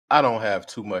I don't have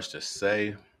too much to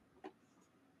say.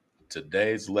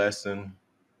 Today's lesson,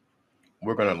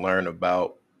 we're going to learn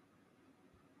about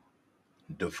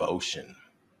devotion.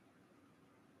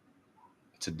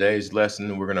 Today's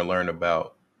lesson, we're going to learn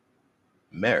about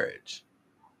marriage.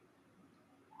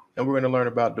 And we're going to learn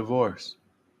about divorce.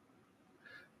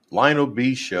 Lionel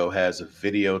B Show has a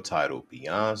video titled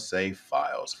Beyonce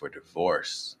Files for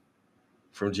Divorce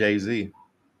from Jay-Z.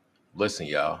 Listen,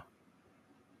 y'all.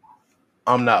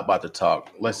 I'm not about to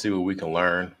talk. Let's see what we can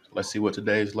learn. Let's see what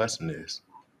today's lesson is.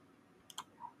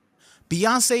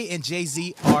 Beyonce and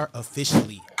Jay-Z are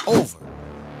officially over.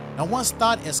 Now, once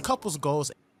thought as couples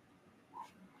goals.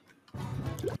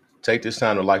 Take this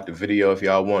time to like the video if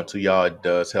y'all want to. Y'all, it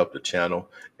does help the channel.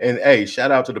 And hey, shout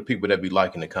out to the people that be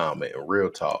liking the comment. And real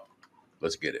talk.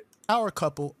 Let's get it. Our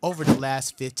couple over the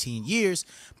last 15 years,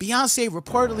 Beyonce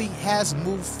reportedly has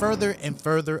moved further and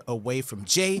further away from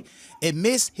Jay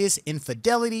amidst his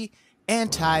infidelity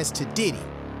and ties to Diddy.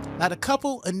 Now, the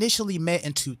couple initially met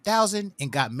in 2000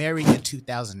 and got married in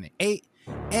 2008,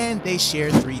 and they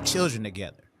shared 3 children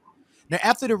together. Now,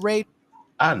 after the rape,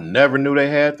 I never knew they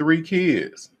had 3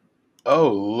 kids. Oh,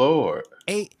 Lord.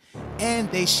 8,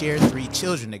 and they shared 3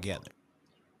 children together.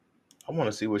 I want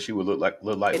to see what she would look like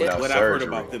without surgery. What I've heard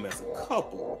about them as a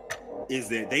couple is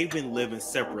that they've been living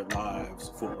separate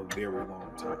lives for a very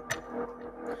long time.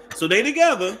 So they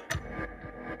together,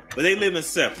 but they living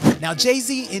separate. Now,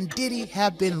 Jay-Z and Diddy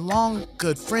have been long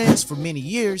good friends for many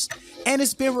years, and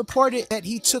it's been reported that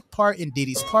he took part in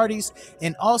Diddy's parties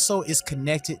and also is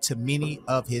connected to many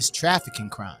of his trafficking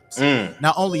crimes.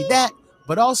 Not only that,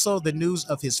 but also the news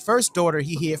of his first daughter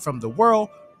he hid from the world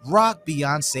rocked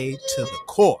Beyonce to the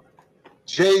core.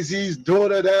 Jay-Z's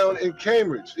daughter down in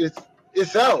Cambridge.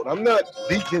 It's out. I'm not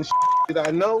leaking shit I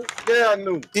know. Yeah, I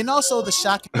knew. And also the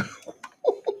shocking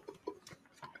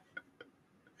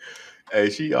Hey,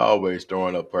 she always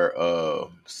throwing up her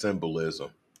symbolism.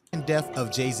 death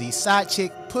of Jay-Z's side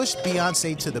chick pushed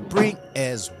Beyonce to the brink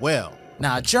as well.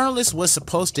 Now, a journalist was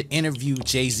supposed to interview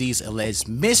Jay-Z's alleged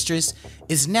mistress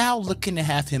is now looking to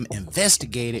have him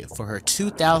investigated for her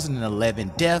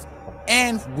 2011 death,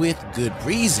 and with good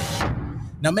reason.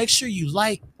 Now, make sure you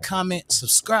like, comment,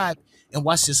 subscribe, and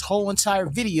watch this whole entire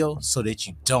video so that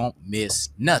you don't miss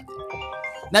nothing.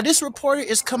 Now, this reporter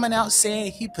is coming out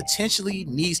saying he potentially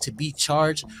needs to be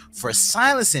charged for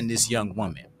silencing this young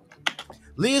woman.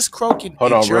 Liz Crokin,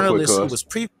 a journalist who was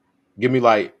Give me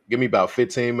about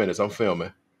 15 minutes. I'm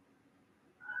filming.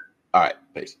 All right,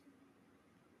 peace.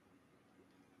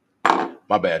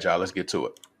 My bad, y'all. Let's get to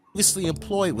it. Previously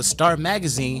employed with Star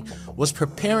Magazine, was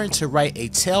preparing to write a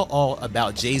tell-all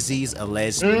about Jay-Z's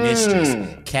alleged mistress,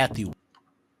 Kathy.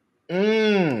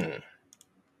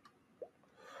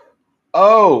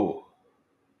 Oh.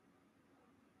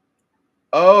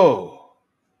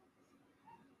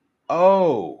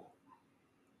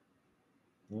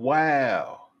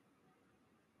 Wow.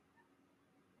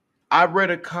 I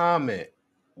read a comment.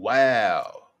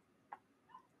 Wow.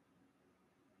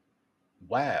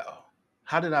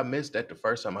 How did I miss that the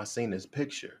first time I seen this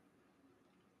picture?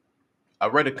 I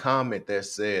read a comment that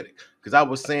said, because I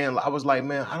was like,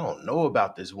 man, I don't know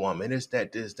about this woman. It's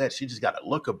that, she just got a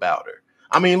look about her.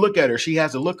 I mean, look at her. She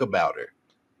has a look about her.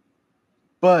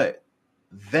 But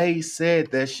they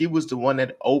said that she was the one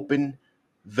that opened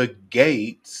the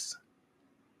gates,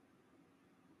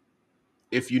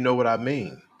 if you know what I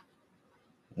mean.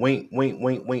 Wink, wink,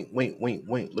 wink, wink, wink, wink,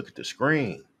 wink. Look at the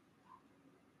screen.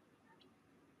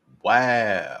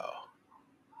 Wow.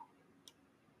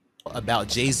 About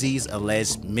Jay-Z's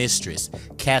alleged mistress,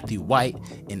 Kathy White,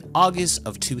 in August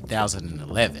of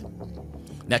 2011.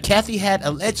 Now, Kathy had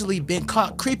allegedly been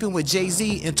caught creeping with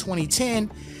Jay-Z in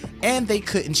 2010, and they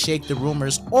couldn't shake the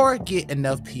rumors or get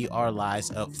enough PR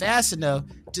lies up fast enough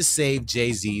to save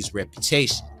Jay-Z's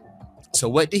reputation. So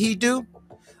what did he do?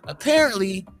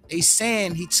 Apparently, they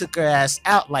saying he took her ass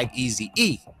out like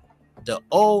Eazy-E, the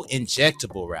old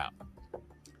injectable route.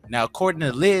 Now, according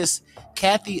to Liz,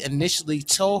 Kathy initially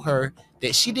told her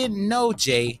that she didn't know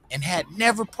Jay and had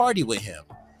never partied with him.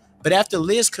 But after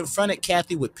Liz confronted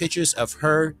Kathy with pictures of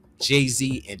her,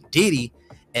 Jay-Z, and Diddy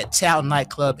at Town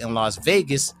nightclub in Las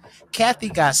Vegas, Kathy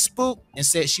got spooked and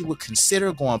said she would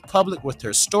consider going public with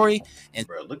her story. And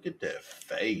bro, look at that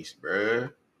face,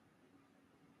 bro.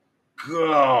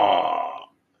 God.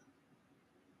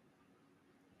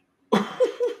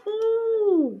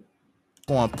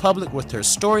 going public with her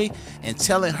story and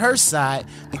telling her side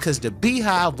because the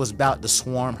Beehive was about to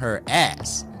swarm her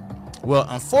ass. Well,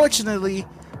 unfortunately,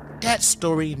 that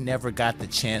story never got the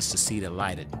chance to see the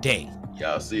light of day.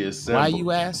 Y'all see it simple. Why,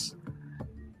 you ask?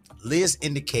 Liz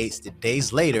indicates that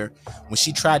days later, when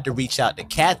she tried to reach out to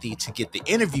Kathy to get the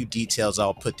interview details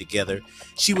all put together,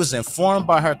 she was informed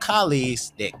by her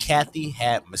colleagues that Kathy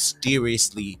had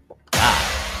mysteriously died.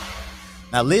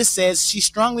 Now, Liz says she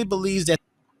strongly believes that.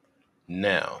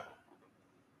 Now,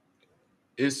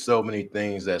 it's so many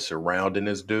things that surrounding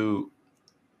this dude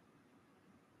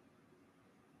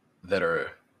that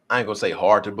are, I ain't gonna say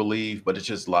hard to believe, but it's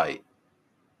just like,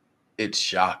 it's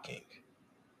shocking.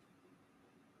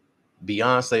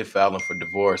 Beyonce filing for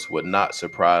divorce would not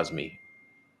surprise me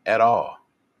at all.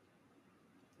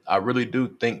 I really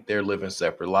do think they're living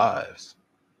separate lives.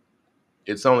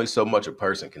 It's only so much a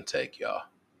person can take, y'all.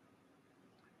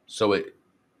 So it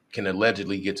can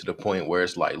allegedly get to the point where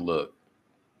it's like, look,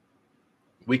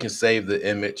 we can save the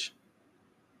image,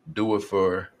 do it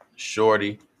for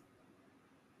Shorty,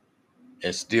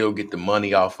 and still get the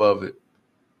money off of it.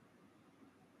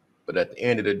 But at the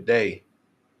end of the day,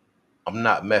 I'm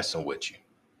not messing with you.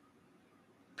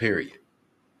 Period.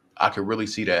 I could really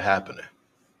see that happening,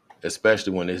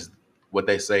 especially when it's what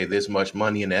they say, this much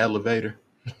money in the elevator.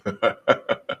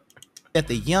 That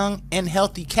the young and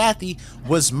healthy Kathy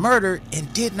was murdered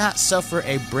and did not suffer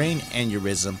a brain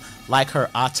aneurysm like her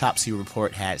autopsy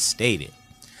report had stated.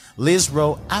 Liz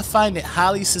wrote, "I find it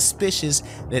highly suspicious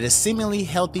that a seemingly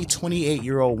healthy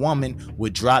 28-year-old woman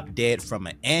would drop dead from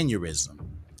an aneurysm."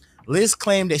 Liz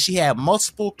claimed that she had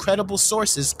multiple credible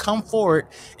sources come forward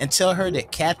and tell her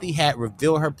that Kathy had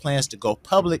revealed her plans to go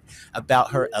public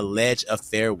about her alleged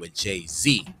affair with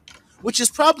Jay-Z, which is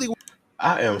probably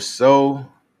I am so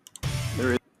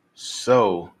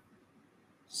so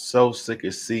sick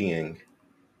of seeing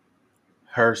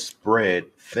her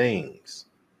spread things.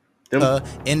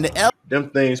 in the Them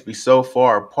things be so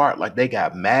far apart, like they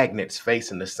got magnets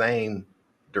facing the same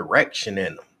direction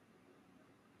in them.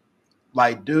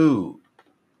 Like, dude,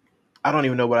 I don't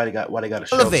even know why they got to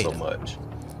show so elevator. much.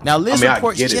 Now, Liz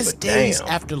reports get it, just but days damn.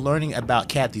 after learning about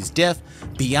Kathy's death,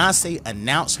 Beyonce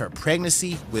announced her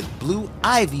pregnancy with Blue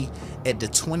Ivy at the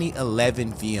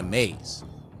 2011 VMAs.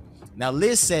 Now,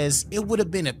 Liz says it would have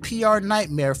been a PR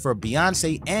nightmare for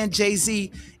Beyonce and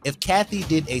Jay-Z if Kathy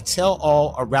did a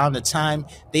tell-all around the time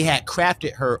they had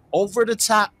crafted her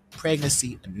over-the-top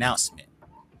pregnancy announcement.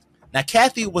 Now,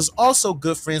 Kathy was also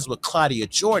good friends with Claudia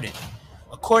Jordan.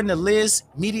 According to Liz,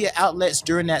 media outlets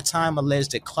during that time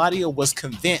alleged that Claudia was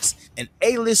convinced an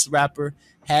A-list rapper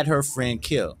had her friend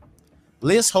killed.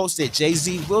 Liz hopes that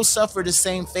Jay-Z will suffer the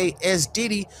same fate as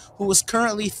Diddy, who is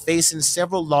currently facing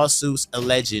several lawsuits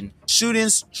alleging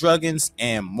shootings, druggings,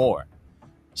 and more.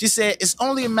 She said it's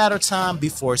only a matter of time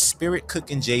before Spirit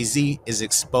Cooking Jay-Z is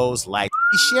exposed like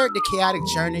he shared the chaotic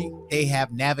journey they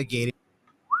have navigated.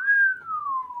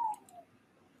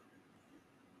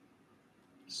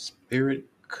 Spirit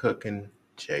Cooking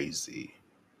Jay-Z.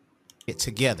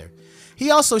 Together.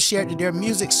 He also shared that their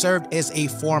music served as a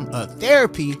form of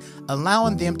therapy,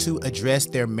 allowing them to address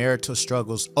their marital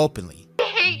struggles openly. I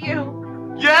hate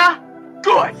you. Yeah?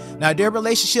 Good. Now, their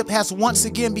relationship has once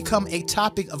again become a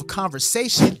topic of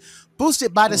conversation,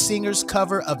 boosted by the singer's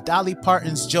cover of Dolly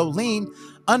Parton's Jolene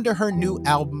under her new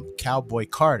album, Cowboy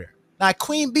Carter. Now,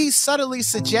 Queen Bee subtly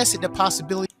suggested the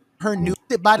possibility of her new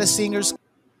by the singer's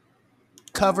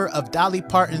cover of Dolly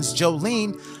Parton's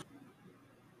Jolene.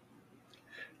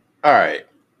 All right,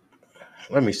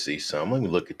 let me see some. Let me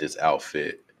look at this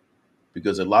outfit,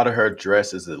 because a lot of her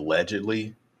dresses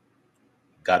allegedly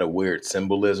got a weird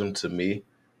symbolism to me.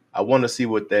 I want to see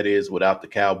what that is without the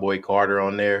Cowboy Carter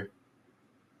on there.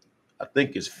 I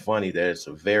think it's funny that it's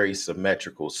a very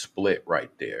symmetrical split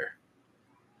right there.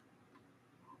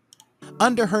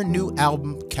 Under her new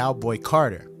album, Cowboy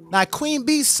Carter. Now, Queen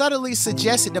Bee subtly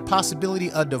suggested the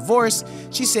possibility of divorce.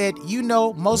 She said, you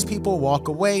know, most people walk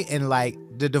away and like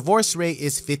the divorce rate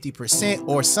is 50%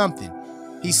 or something.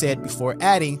 He said before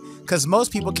adding, because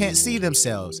most people can't see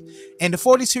themselves. And the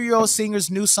 42-year-old singer's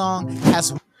new song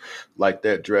has like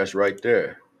that dress right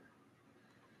there.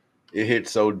 It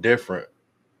hits so different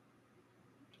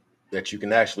that you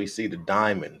can actually see the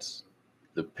diamonds,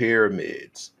 the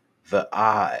pyramids, the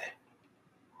eye.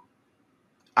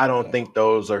 I don't think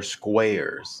those are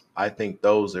squares. I think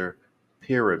those are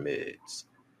pyramids.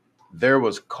 There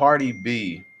was Cardi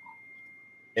B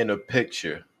in a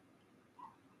picture,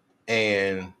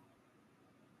 and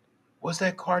was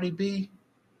that Cardi B?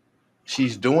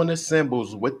 She's doing the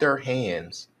symbols with her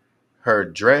hands. Her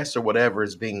dress or whatever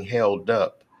is being held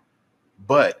up,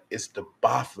 but it's the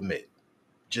Baphomet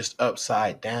just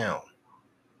upside down.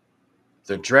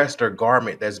 The dress or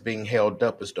garment that's being held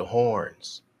up is the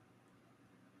horns.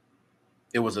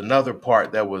 It was another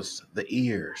part that was the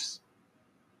ears,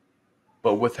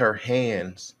 but with her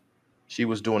hands She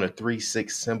was doing a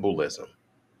 3-6 symbolism.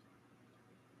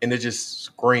 And it just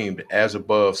screamed as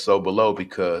above, so below,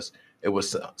 because it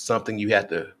was something you had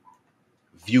to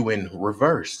view in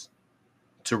reverse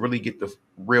to really get the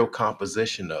real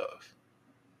composition of.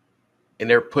 And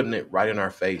they're putting it right in our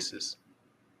faces.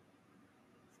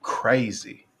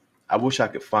 Crazy. I wish I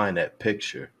could find that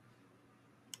picture.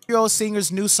 Year-old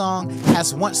singer's new song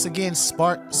has once again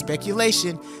sparked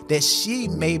speculation that she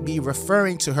may be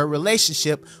referring to her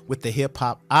relationship with the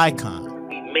hip-hop icon.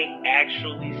 We may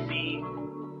actually see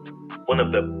one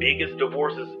of the biggest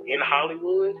divorces in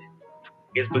Hollywood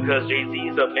is because Jay-Z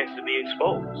is up next to be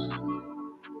exposed.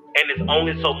 And it's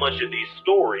only so much of these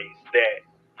stories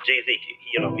that Jay-Z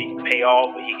can, he can pay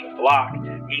off or he can block.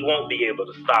 He won't be able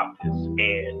to stop this.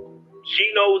 And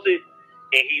she knows it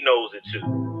and he knows it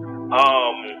too.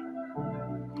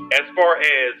 As far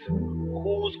as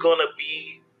who's gonna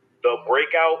be the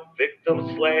breakout victim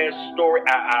 / story,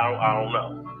 I don't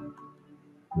know.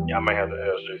 Yeah, I might have to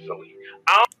ask Jay Jolene.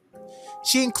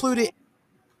 She included.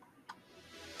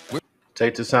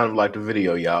 Take the sound like the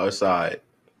video, y'all. It's all right.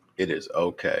 It is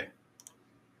okay.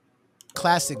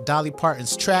 Classic Dolly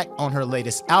Parton's track on her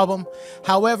latest album.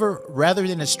 However, rather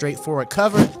than a straightforward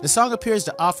cover, the song appears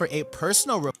to offer a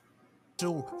personal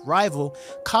rival,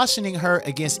 cautioning her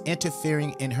against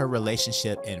interfering in her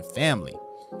relationship and family.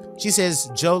 She says,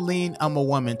 "Jolene, I'm a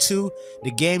woman too. The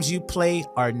games you play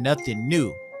are nothing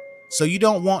new. So you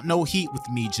don't want no heat with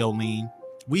me, Jolene.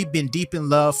 We've been deep in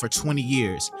love for 20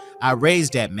 years. I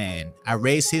raised that man. I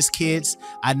raised his kids.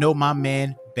 I know my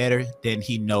man better than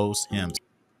he knows him."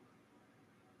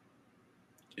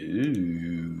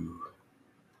 Ooh.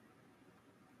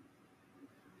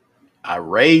 I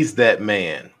raised that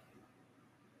man.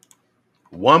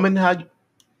 Woman, I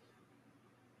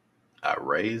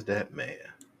raised that man.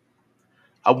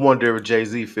 I wonder if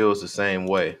Jay-Z feels the same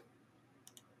way.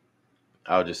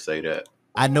 I'll just say that.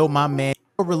 I know my man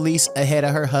will release ahead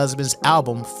of her husband's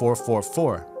album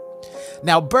 444.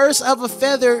 Now, birds of a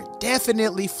feather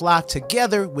definitely flock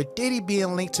together, with Diddy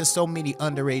being linked to so many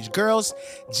underage girls.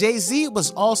 Jay-Z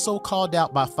was also called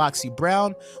out by Foxy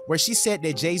Brown, where she said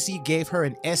that Jay-Z gave her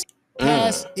an S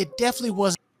pass. It definitely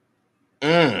wasn't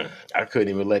I couldn't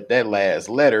even let that last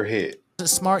letter hit.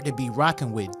 Smart to be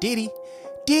rocking with Diddy.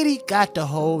 Diddy got the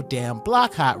whole damn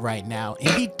block hot right now, and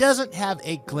he doesn't have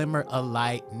a glimmer of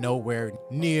light nowhere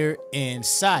near in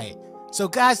sight. So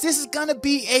guys, this is gonna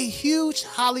be a huge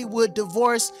Hollywood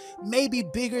divorce, maybe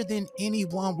bigger than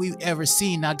anyone we've ever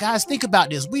seen. Now guys, think about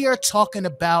this. We are talking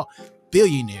about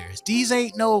billionaires. These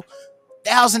ain't no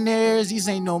thousandaires, these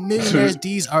ain't no millionaires,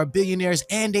 these are billionaires,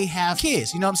 and they have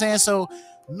kids. You know what I'm saying? So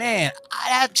man,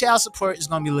 that child support is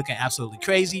going to be looking absolutely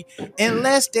crazy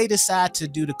unless they decide to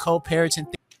do the co-parenting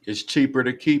thing. It's cheaper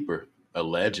to keep her,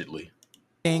 allegedly.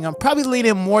 I'm probably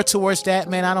leaning more towards that,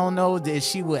 man. I don't know that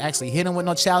she will actually hit him with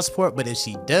no child support, but if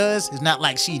she does, it's not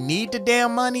like she need the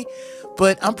damn money.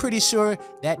 But I'm pretty sure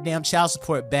that damn child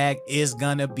support bag is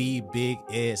going to be big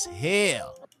as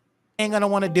hell. She ain't going to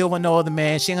want to deal with no other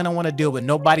man. She ain't going to want to deal with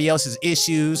nobody else's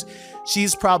issues.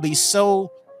 She's probably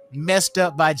so messed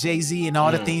up by Jay-Z and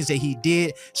all the things that he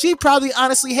did. She probably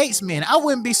honestly hates men. I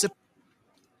wouldn't be surprised.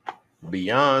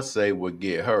 Beyonce would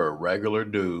get her a regular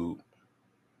dude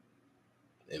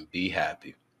and be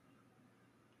happy.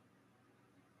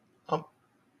 I'm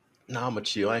a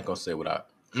chill. I ain't gonna say what I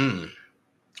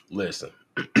listen.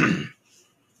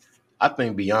 I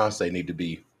think Beyonce need to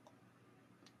be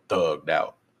thugged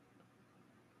out.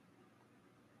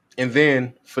 And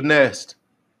then finessed.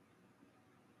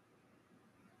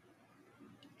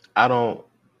 I don't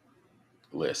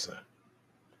listen.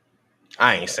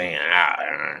 I ain't saying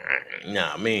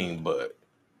but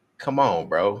come on,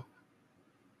 bro.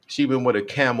 She been with a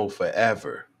camel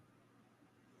forever.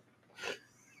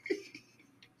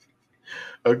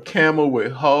 A camel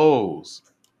with holes.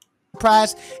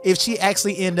 Surprised if she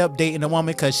actually end up dating a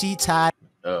woman because she tired.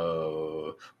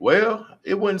 Well,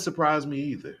 it wouldn't surprise me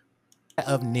either.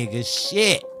 Of nigga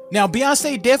shit. Now,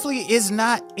 Beyonce definitely is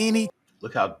not any.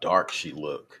 Look how dark she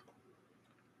look.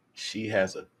 She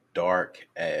has a dark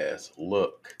ass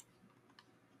look.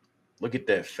 Look at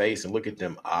that face and look at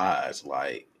them eyes.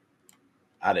 Like,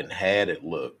 I done had it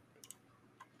look.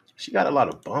 She got a lot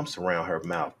of bumps around her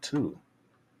mouth too.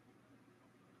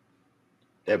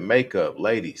 That makeup,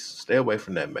 ladies, stay away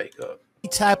from that makeup.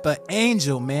 Type of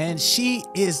angel, man. She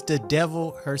is the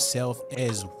devil herself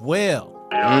as well.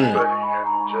 Beyonce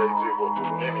and Jay-Z will do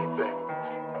anything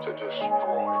to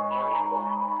destroy anyone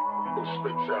who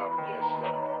speaks out against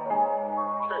them.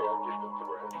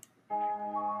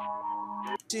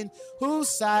 Whose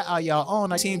side are y'all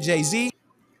on? Team Jay-Z?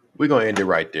 We're going to end it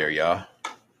right there, y'all.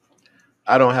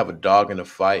 I don't have a dog in the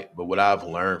fight, but what I've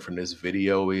learned from this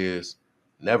video is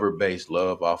never base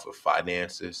love off of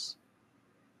finances.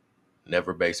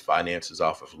 Never base finances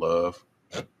off of love.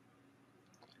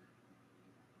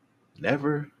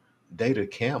 Never date a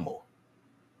camel,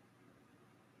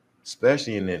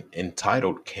 especially an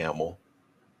entitled camel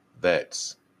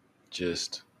that's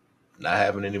just not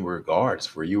having any regards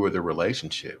for you or the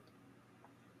relationship.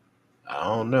 I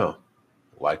don't know.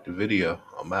 Like the video.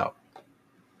 I'm out.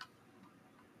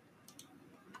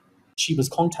 She was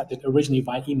contacted originally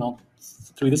via email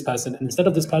through this person, and instead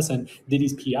of this person,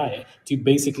 Diddy's PI, to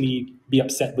basically be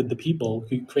upset with the people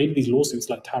who created these lawsuits,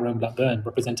 like Tyrone Blackburn,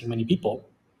 representing many people,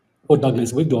 or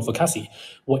Douglas Wigdorf for Cassie,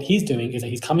 what he's doing is that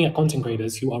he's coming at content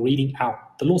creators who are reading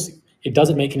out the lawsuit. It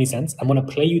doesn't make any sense. I'm going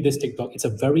to play you this TikTok. It's a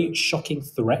very shocking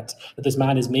threat that this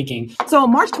man is making. So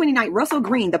on March 29th, Russell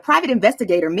Green, the private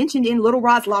investigator mentioned in Little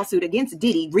Rod's lawsuit against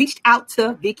Diddy, reached out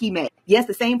to Vicky May. Yes,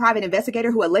 the same private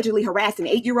investigator who allegedly harassed an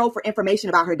 8-year-old for information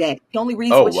about her dad. He only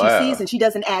reads what she sees and she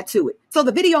doesn't add to it. So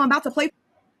the video I'm about to play.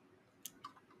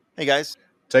 Hey guys.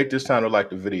 Take this time to like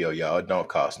the video, y'all. It don't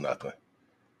cost nothing.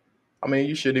 I mean,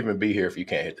 you shouldn't even be here if you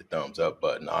can't hit the thumbs up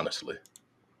button, honestly.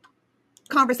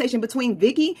 Conversation between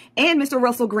Vicky and Mr.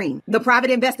 Russell Green, the private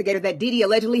investigator that Diddy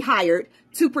allegedly hired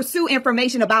to pursue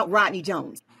information about Rodney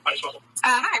Jones. Hi,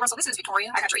 Russell. This is Victoria.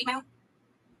 I got your email.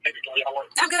 Hey, Victoria. How are you?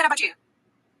 I'm good. How about you?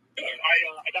 Good.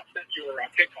 I got sent your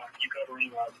TikTok. You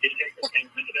covering Diddy case and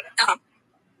things into that.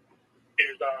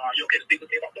 Is you okay to speak with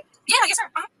me about that? Yeah, yes,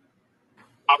 sir.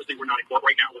 Obviously, we're not in court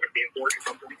right now. We're going to be in court at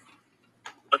some point.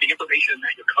 But the information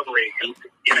that you're covering,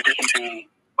 in addition to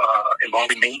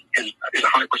involving me, is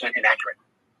 100% inaccurate.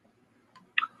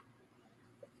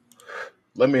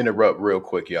 Let me interrupt real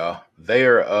quick, y'all.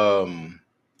 They're I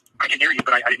can hear you,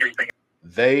 but I didn't hear you saying it.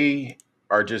 They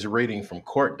are just reading from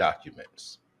court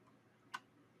documents.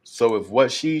 So if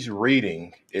what she's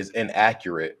reading is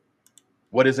inaccurate,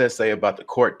 what does that say about the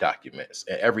court documents?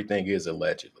 And everything is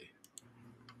allegedly.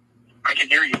 I can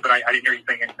hear you, but I didn't hear you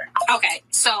saying anything. Okay,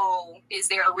 so is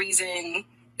there a reason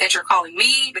that you're calling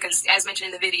me? Because as mentioned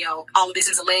in the video, all of this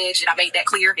is alleged, and I made that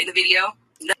clear in the video.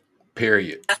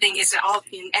 Period. Nothing is all.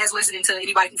 As listening to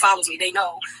anybody who follows me, they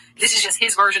know this is just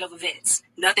his version of events.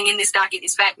 Nothing in this docket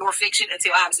is fact nor fiction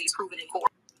until obviously it's proven in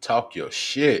court. Talk your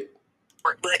shit.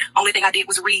 But only thing I did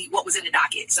was read what was in the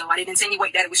docket, so I didn't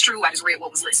insinuate that it was true. I just read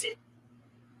what was listed.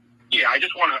 Yeah, I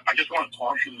just want to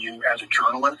caution you as a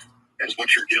journalist, as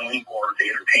what you're doing, or the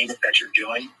entertainment that you're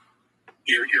doing.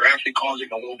 You're actually causing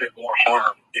a little bit more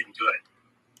harm than good.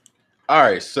 All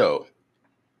right, so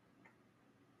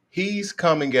he's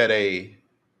coming at a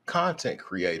content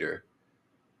creator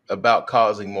about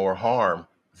causing more harm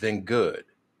than good.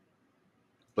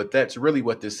 But that's really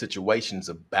what this situation's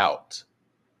about.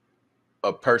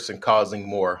 A person causing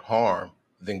more harm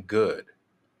than good.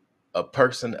 A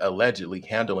person allegedly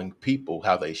handling people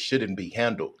how they shouldn't be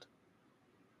handled.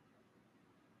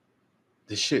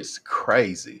 This shit's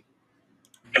crazy.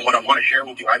 And what I want to share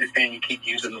with you, I understand you keep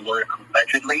using the word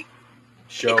allegedly.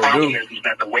 Sure the problem do. is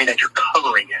that the way that you're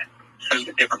coloring it sends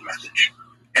a different message.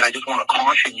 And I just want to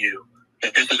caution you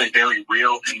that this is a very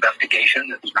real investigation.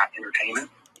 This is not entertainment.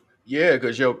 Yeah,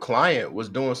 because your client was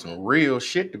doing some real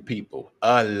shit to people,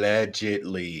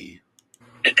 allegedly.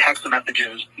 The text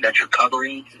messages that you're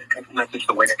covering, and the text message,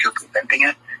 the way that you're presenting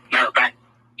it, matter of fact,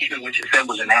 even what you said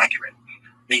was inaccurate.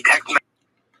 The text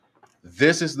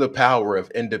This is the power of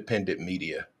independent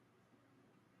media.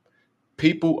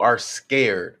 People are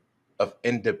scared of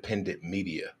independent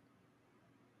media.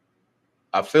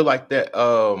 I feel like that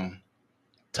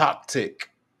tactic,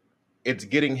 it's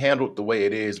getting handled the way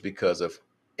it is because of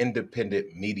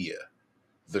independent media,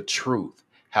 the truth,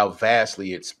 how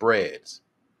vastly it spreads.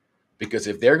 Because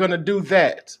if they're going to do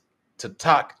that to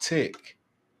tactic,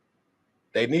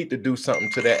 they need to do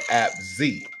something to that app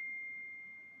Z.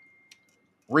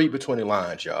 Read between the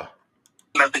lines, y'all.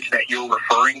 message that you're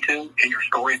referring to in your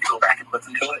story, if you go back and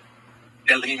listen to it,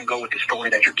 doesn't even go with the story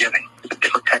that you're giving. It's a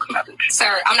different text message.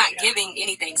 Sir, I'm not giving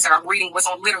anything, sir. I'm reading what's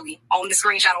on literally on the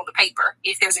screenshot on the paper.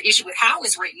 If there's an issue with how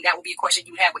it's written, that would be a question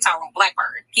you would have with Tyrone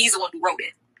Blackburn. He's the one who wrote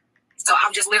it. So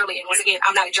I'm just literally, and once again,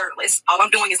 I'm not a journalist. All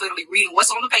I'm doing is literally reading what's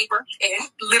on the paper and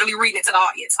literally reading it to the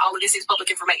audience. All of this is public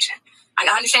information. I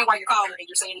understand why you're calling and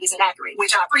you're saying it is inaccurate,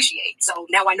 which I appreciate. So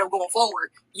now I know going forward,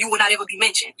 you will not ever be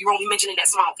mentioned. You're only mentioning that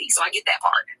small piece. So I get that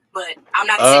part. But I'm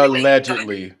not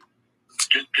allegedly.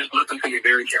 Just listen to me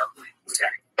very carefully.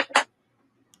 Okay.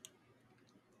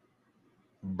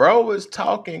 Bro is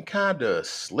talking kind of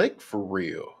slick for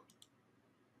real.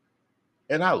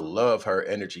 And I love her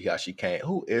energy, how she came.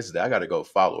 Who is that? I got to go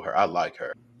follow her. I like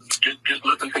her. Just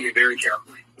listen to me very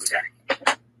carefully.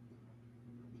 Okay.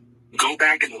 Go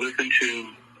back and listen to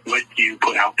what you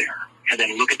put out there, and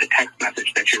then look at the text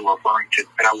message that you're referring to.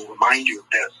 And I will remind you of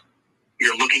this.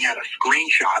 You're looking at a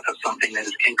screenshot of something that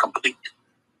is incomplete.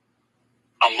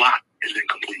 A lot is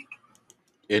incomplete.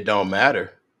 It don't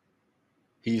matter.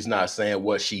 He's not saying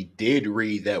what she did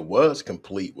read that was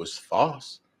complete was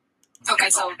false.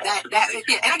 Okay, so that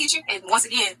yeah, and I get you. And once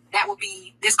again, that would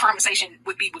be, this conversation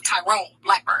would be with Tyrone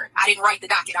Blackburn. I didn't write the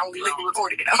docket. I only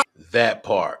recorded it. That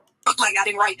part. Like, I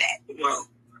didn't write that. Well,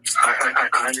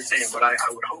 I understand, but I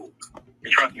would hope,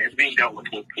 and trust me, it's being dealt with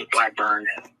Blackburn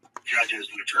and judges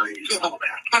and attorneys and all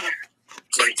that.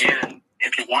 But again,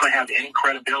 if you want to have any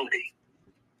credibility,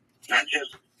 not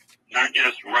just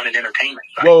run an entertainment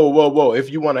site. Whoa. If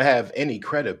you want to have any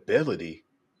credibility,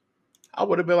 I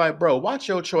would have been like, bro, watch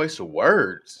your choice of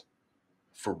words.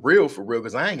 For real,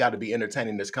 because I ain't got to be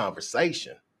entertaining this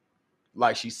conversation.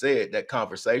 Like she said, that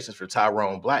conversation's for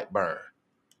Tyrone Blackburn.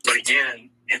 But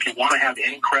again, if you want to have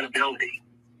any credibility,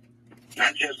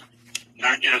 not just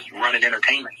run an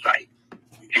entertainment site.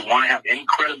 If you want to have any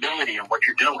credibility in what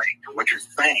you're doing and what you're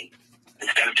saying,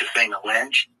 instead of just saying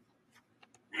alleged,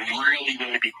 you're really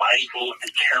going to be mindful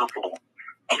and careful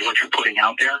of what you're putting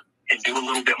out there and do a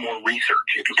little bit more research.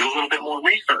 If you do a little bit more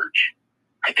research,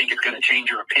 I think it's going to change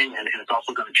your opinion, and it's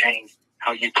also going to change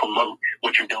how you promote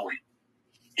what you're doing.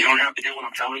 You don't have to do what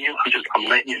I'm telling you. I'm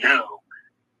letting you know.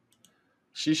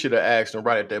 She should have asked him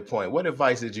right at that point, what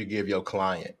advice did you give your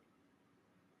client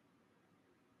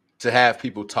to have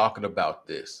people talking about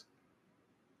this,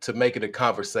 to make it a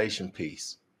conversation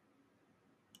piece?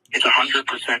 It's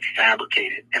 100%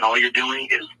 fabricated, and all you're doing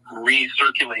is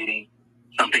recirculating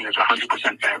something that's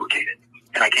 100% fabricated.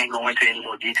 And I can't go into any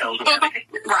more details about it.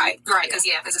 Right, because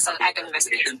it's an active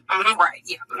investigation. Right,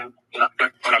 yeah.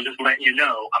 But I'm just letting you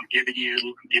know, I'm giving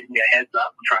you a heads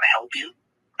up. I'm trying to help you.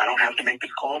 I don't have to make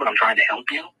this call, but I'm trying to help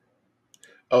you.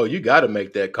 Oh, you got to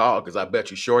make that call, because I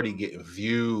bet you Shorty getting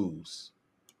views.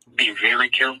 Be very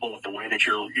careful with the way that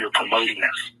you're promoting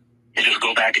this. And just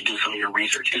go back and do some of your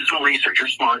research. Do some research. You're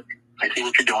smart. I see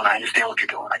what you're doing. I understand what you're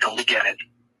doing. I totally get it.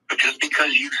 But just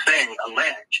because you say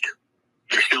alleged,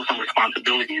 there's still some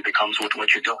responsibility that comes with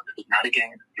what you're doing. This is not a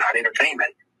game. Not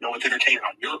entertainment. No one's entertainment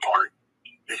on your part.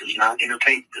 This is not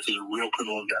entertainment. This is a real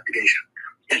criminal investigation.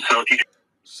 And so if you...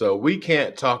 So we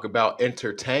can't talk about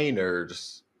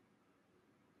entertainers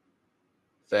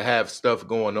that have stuff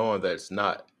going on that's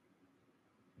not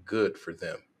good for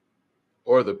them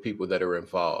or the people that are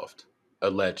involved,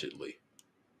 allegedly.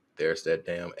 There's that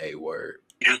damn A word.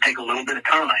 Just take a little bit of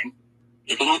time,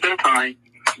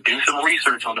 do some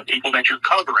research on the people that you're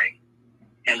covering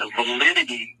and the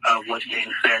validity of what's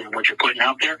being said and what you're putting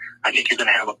out there. I think you're going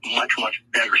to have a much, much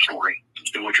better story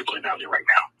than what you're putting out there right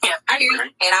now. Yeah, I hear you,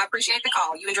 and I appreciate the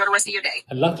call. You enjoy the rest of your day.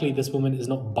 And luckily, this woman is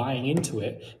not buying into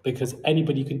it, because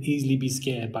anybody can easily be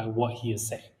scared by what he is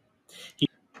saying.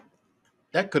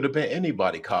 That could have been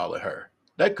anybody calling her.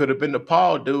 That could have been the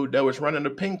Paul dude that was running the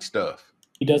pink stuff.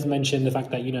 He does mention the fact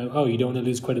that, you don't want to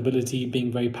lose credibility,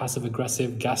 being very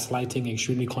passive-aggressive, gaslighting,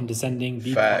 extremely condescending,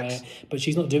 be quiet. But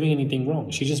she's not doing anything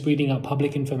wrong. She's just reading out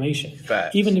public information.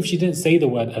 Facts. Even if she didn't say the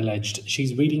word alleged,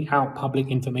 she's reading out public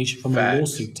information from a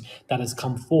lawsuit that has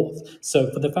come forth.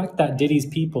 So for the fact that Diddy's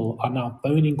people are now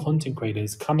phoning content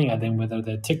creators, coming at them, whether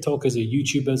they're TikTokers or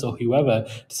YouTubers or whoever,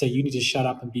 to say, you need to shut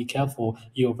up and be careful.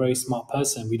 You're a very smart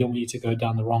person. We don't want you to go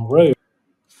down the wrong road.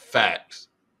 Facts.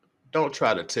 Don't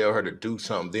try to tell her to do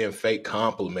something, then fake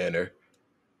compliment her,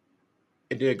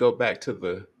 and then go back to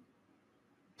the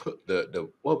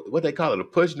what they call it, a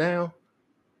push down.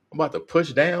 I'm about to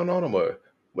push down on them, or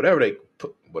whatever they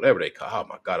call. Oh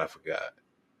my God, I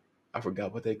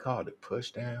forgot what they called it.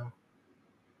 Push down.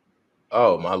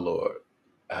 Oh my Lord,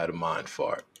 I had a mind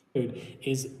fart.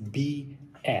 Is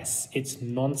BS. It's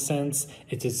nonsense.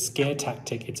 It's a scare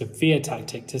tactic. It's a fear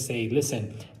tactic to say,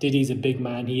 listen, Diddy's a big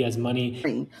man. He has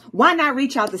money. Why not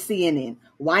reach out to CNN?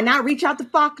 Why not reach out to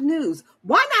Fox News?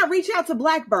 Why not reach out to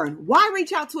Blackburn? Why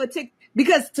reach out to a TikTok?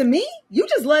 Because to me, you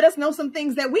just let us know some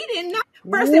things that we didn't know.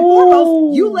 First and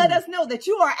foremost, you let us know that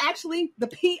you are actually the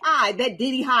PI that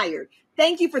Diddy hired.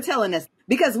 Thank you for telling us,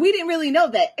 because we didn't really know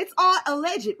that. It's all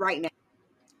alleged right now.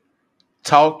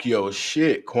 Talk your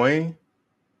shit, Queen.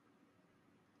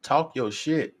 Talk your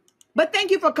shit. But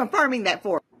thank you for confirming that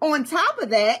for us. On top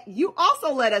of that, you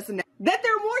also let us know that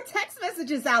there are more text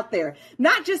messages out there,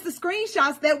 not just the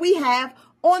screenshots that we have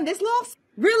on this lawsuit.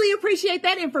 Really appreciate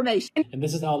that information. And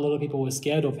this is how a lot of people were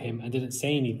scared of him and didn't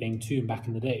say anything to him back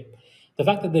in the day. The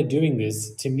fact that they're doing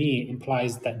this, to me,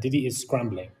 implies that Diddy is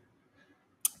scrambling.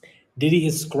 Diddy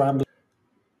is scrambling.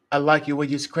 I like you when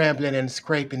you're scrambling and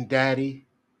scraping, daddy.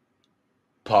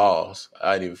 Pause.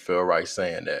 I didn't even feel right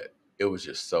saying that. it was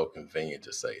just so convenient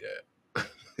to say that.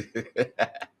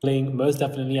 Most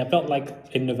definitely. I felt like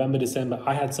in November, December,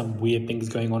 I had some weird things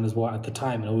going on as well at the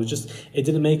time. And it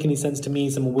didn't make any sense to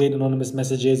me. Some weird anonymous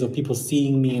messages of people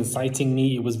seeing me, inciting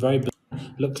me. It was very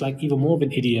bizarre. Looked like even more of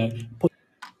an idiot.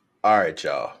 All right,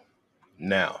 y'all.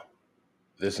 Now,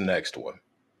 this next one.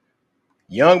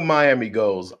 Young Miami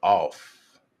goes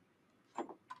off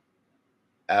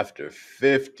after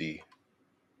 50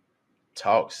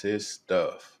 talks his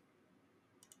stuff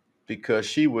because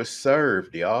she was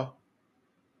served, y'all.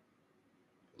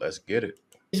 Let's get it.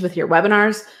 With your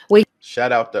webinars.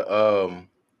 Shout out to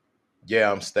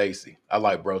yeah, I'm Stacy. I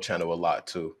like Bro Channel a lot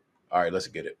too. All right, let's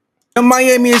get it. And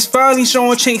Miami is finally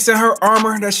showing chinks in her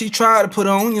armor that she tried to put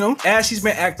on, as she's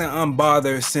been acting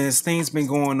unbothered since things been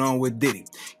going on with Diddy.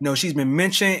 She's been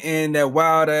mentioned in that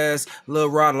wild ass Lil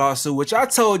Rod lawsuit, which I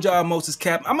told y'all most is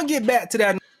cap. I'm gonna get back to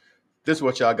that. This is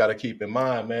what y'all got to keep in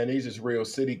mind, man. These is real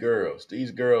city girls. These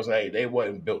girls, they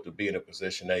wasn't built to be in a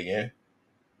position they in.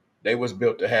 They was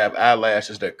built to have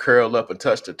eyelashes that curl up and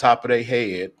touch the top of their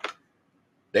head.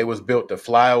 They was built to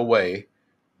fly away.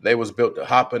 They was built to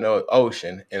hop in the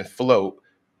ocean and float.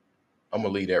 I'm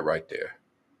going to leave that right there.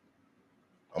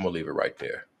 I'm going to leave it right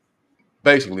there.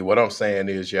 Basically, what I'm saying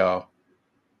is, y'all,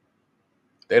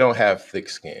 they don't have thick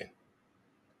skin.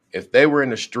 If they were in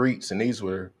the streets and these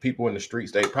were people in the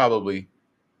streets, they'd probably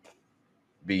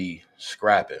be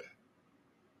scrapping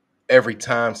every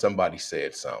time somebody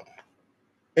said something.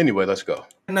 Anyway, let's go.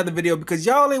 Another video because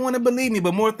y'all ain't want to believe me,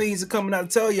 but more things are coming out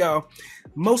to tell y'all.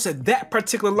 Most of that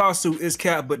particular lawsuit is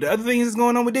cap, but the other things that's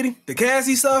going on with Diddy, the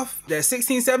Cassie stuff, that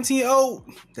 16, 17-year-old,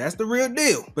 that's the real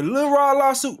deal. But the Lil Rod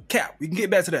lawsuit, cap, we can get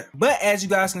back to that. But as you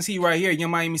guys can see right here,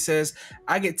 Young Miami says,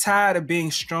 I get tired of being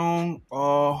strong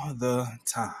all the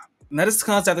time. Now this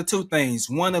comes after two things.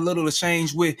 One, a little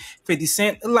exchange with 50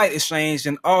 Cent, a light exchange,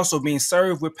 and also being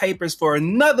served with papers for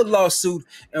another lawsuit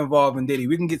involving Diddy.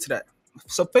 We can get to that.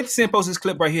 So 50 Cent posted this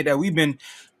clip right here that we've been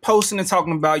posting and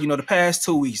talking about, the past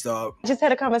 2 weeks, dog. I just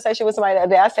had a conversation with somebody the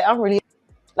other day. I said, I'm really,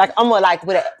 like, I'm more like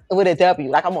with a W.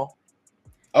 Like, I'm a.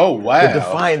 Oh, wow. But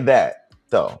define that,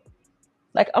 though.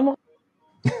 Like, I'm a.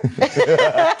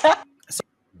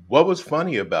 What was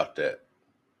funny about that?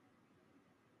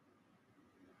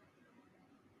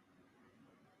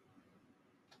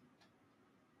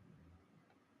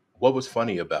 What was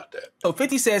funny about that? So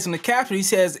 50 says in the caption, he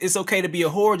says, it's okay to be a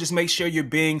whore. Just make sure you're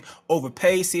being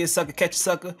overpaid. See a sucker, catch a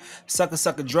sucker. Sucker,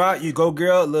 sucker, dry. You go,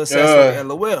 girl. Little sass,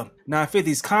 LOL. Now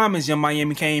 50's comments, Young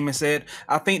Miami came and said,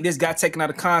 I think this got taken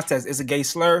out of context. It's a gay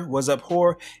slur. What's up,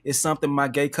 whore? It's something my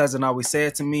gay cousin always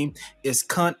said to me. It's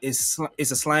cunt. It's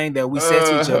a slang that we said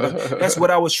to each other. That's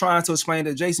what I was trying to explain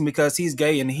to Jason because he's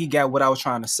gay and he got what I was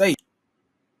trying to say.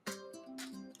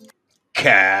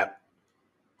 Cap.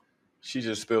 She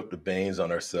just spilled the beans on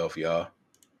herself, y'all.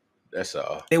 That's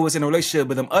all. They was in a relationship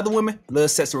with them other women, little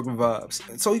sex working vibes.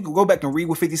 So you can go back and read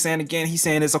what 50 saying again. He's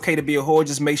saying it's okay to be a whore.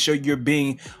 Just make sure you're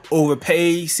being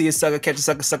overpaid. See a sucker, catch a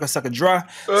sucker, sucker, sucker, dry.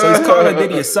 So he's calling her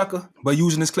Diddy a sucker, but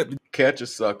using this clip to catch a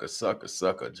sucker, sucker,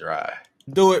 sucker, dry.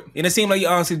 Do it. And it seemed like he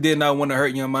honestly did not want to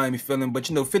hurt Young Miami feeling, but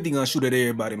 50 gonna shoot at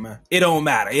everybody, man. It don't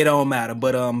matter. It don't matter.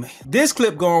 But this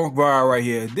clip going viral right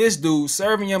here. This dude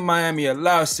serving Young Miami a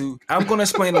lawsuit. I'm gonna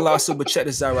explain the lawsuit, but check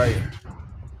this out right here.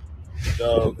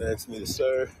 Dog asked me to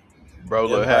serve. Bro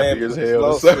look happy as hell.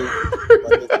 My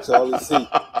nigga Charlie C.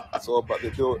 So I'm about to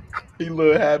do it. He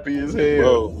look happy as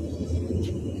hell. Bro,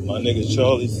 my nigga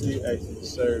Charlie C asked me to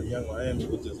serve Young Miami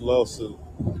with this lawsuit.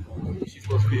 She's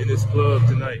supposed to be in this club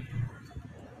tonight.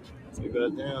 So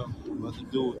goddamn, I'm about to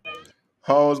do it.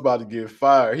 Holmes about to get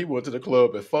fired. He went to the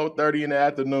club at 4:30 in the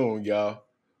afternoon, y'all.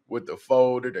 With the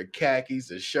folder, the khakis,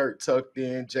 the shirt tucked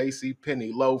in, J.C.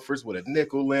 Penney loafers with a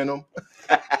nickel in them.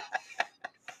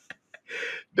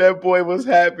 That boy was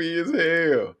happy as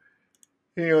hell.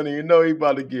 He don't even know he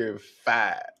about to get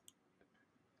fired.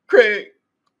 Craig,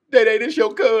 that ain't this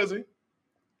your cousin?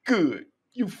 Good,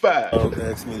 you fired. Dog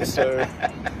asked me to serve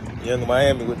Young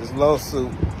Miami with this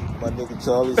lawsuit. My nigga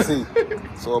Charlie C.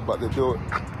 So I'm about to do it.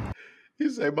 He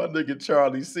say my nigga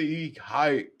Charlie C. He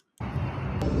hype.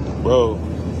 Bro,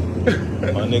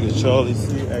 my nigga Charlie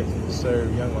C. asked me to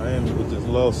serve Young Miami with this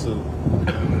lawsuit.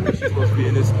 She's supposed to be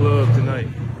in this club tonight.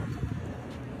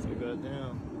 So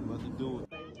goddamn, I'm about to do it.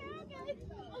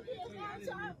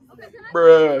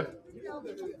 Bruh.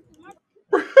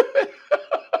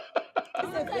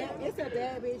 It's a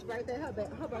bad bitch right there. Her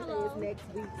birthday is next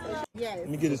week. Yes. Let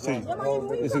me get this to you.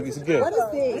 It's a gift. What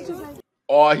is this?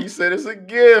 Oh, he said it's a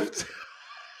gift.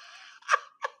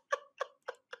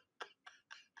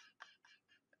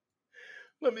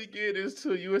 Let me get this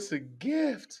to you. It's a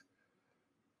gift.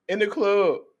 In the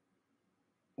club.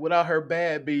 without her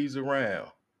bad bees around.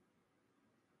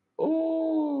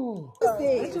 Ooh. What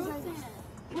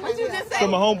you just say? So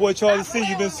my homeboy Charlie C,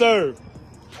 you been served.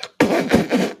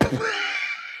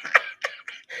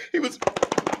 He was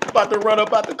about to run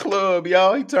up out the club,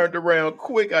 y'all. He turned around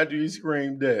quick after he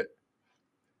screamed that.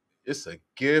 It's a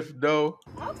gift, though.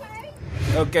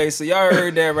 Okay, so y'all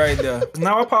heard that right there.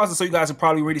 Now I pause it so you guys can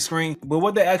probably read the screen. But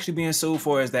what they're actually being sued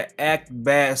for is that Act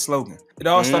Bad slogan. It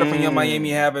all started from Young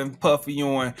Miami having Puffy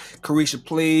on Carisha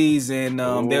Please, and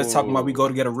they was talking about we go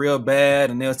together real bad,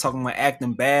 and they was talking about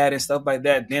acting bad and stuff like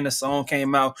that. Then the song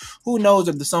came out. Who knows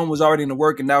if the song was already in the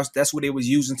work, and that's what they was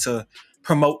using to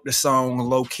promote the song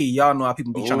low key. Y'all know how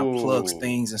people be trying to plug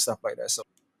things and stuff like that. So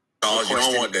you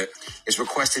don't want that. Is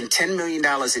requesting $10 million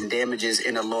in damages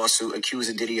in a lawsuit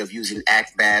accusing Diddy of using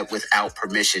Act Bad without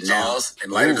permission. Charles,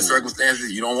 in light of the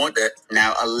circumstances, you don't want that.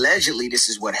 Now, allegedly, this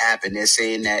is what happened. They're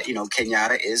saying that,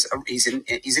 Kenyatta he's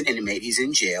an inmate. He's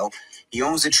in jail. He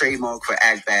owns the trademark for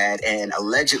Act Bad, and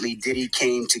allegedly Diddy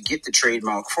came to get the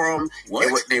trademark from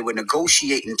him. They were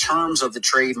negotiating terms of the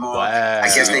trademark. Wow.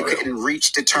 I guess they couldn't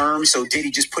reach the terms, so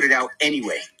Diddy just put it out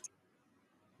anyway.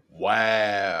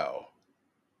 Wow.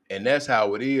 And that's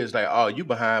how it is. Like, oh, you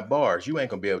behind bars. You ain't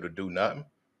going to be able to do nothing.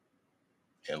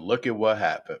 And look at what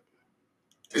happened.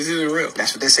 This isn't real.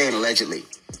 That's what they're saying, allegedly.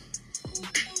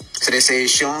 So they're saying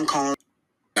Sean Combs.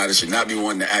 Now, there should not be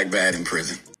one to act bad in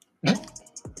prison.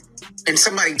 And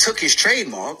somebody took his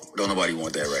trademark. Don't nobody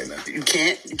want that right now. You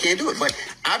can't do it. But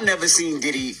I've never seen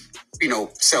Diddy,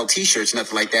 sell T-shirts,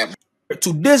 nothing like that.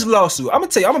 To this lawsuit, I'm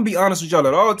gonna be honest with y'all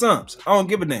at all times. I don't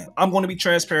give a damn. I'm gonna be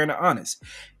transparent and honest.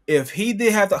 If he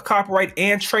did have the copyright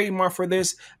and trademark for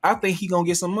this, I think he gonna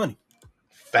get some money.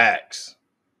 Facts.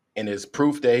 And it's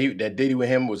proof that Diddy with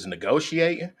him was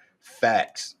negotiating.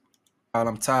 Facts.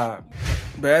 I'm tired.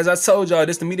 But as I told y'all,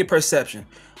 this is the media perception.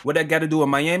 What that got to do with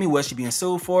Miami, what she being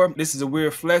sued for. This is a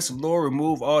weird flex. Lord,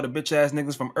 remove all the bitch ass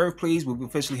niggas from Earth, please. We've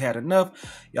officially had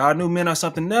enough. Y'all new men are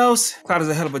something else. Cloud is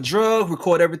a hell of a drug.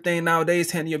 Record everything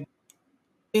nowadays. Hand your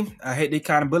I hate they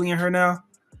kind of bullying her now.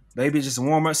 Baby, just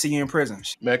warm up, see you in prison.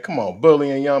 Man, come on,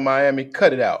 bullying Young Miami,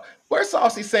 cut it out. Where's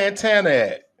Saucy Santana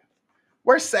at?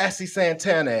 Where's Sassy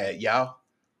Santana at, y'all?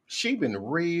 She been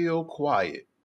real quiet.